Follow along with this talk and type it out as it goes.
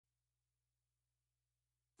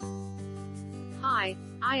Hi,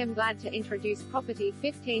 I am glad to introduce property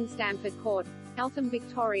 15 Stamford Court, Eltham,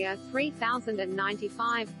 Victoria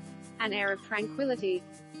 3095. An air of tranquility.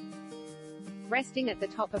 Resting at the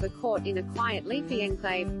top of a court in a quiet leafy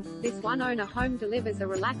enclave, this one-owner home delivers a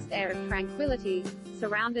relaxed air of tranquility,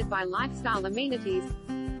 surrounded by lifestyle amenities.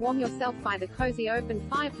 Warm yourself by the cozy open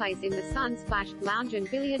fireplace in the sun-splashed lounge and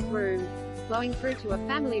billiard room, flowing through to a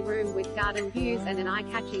family room with garden views and an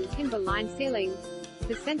eye-catching timber-lined ceiling.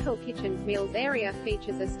 The central kitchen's meals area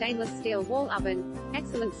features a stainless steel wall oven,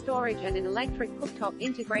 excellent storage and an electric cooktop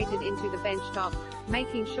integrated into the benchtop,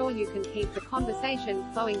 making sure you can keep the conversation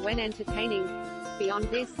flowing when entertaining. Beyond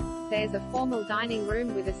this, there's a formal dining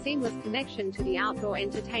room with a seamless connection to the outdoor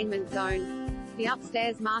entertainment zone. The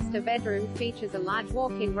upstairs master bedroom features a large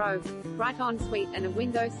walk-in robe, bright ensuite and a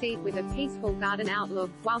window seat with a peaceful garden outlook,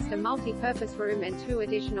 whilst a multi-purpose room and two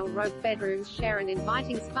additional robe bedrooms share an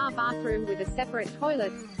inviting spa bathroom with a separate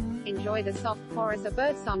toilet. Enjoy the soft chorus of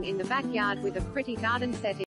birdsong in the backyard with a pretty garden setting.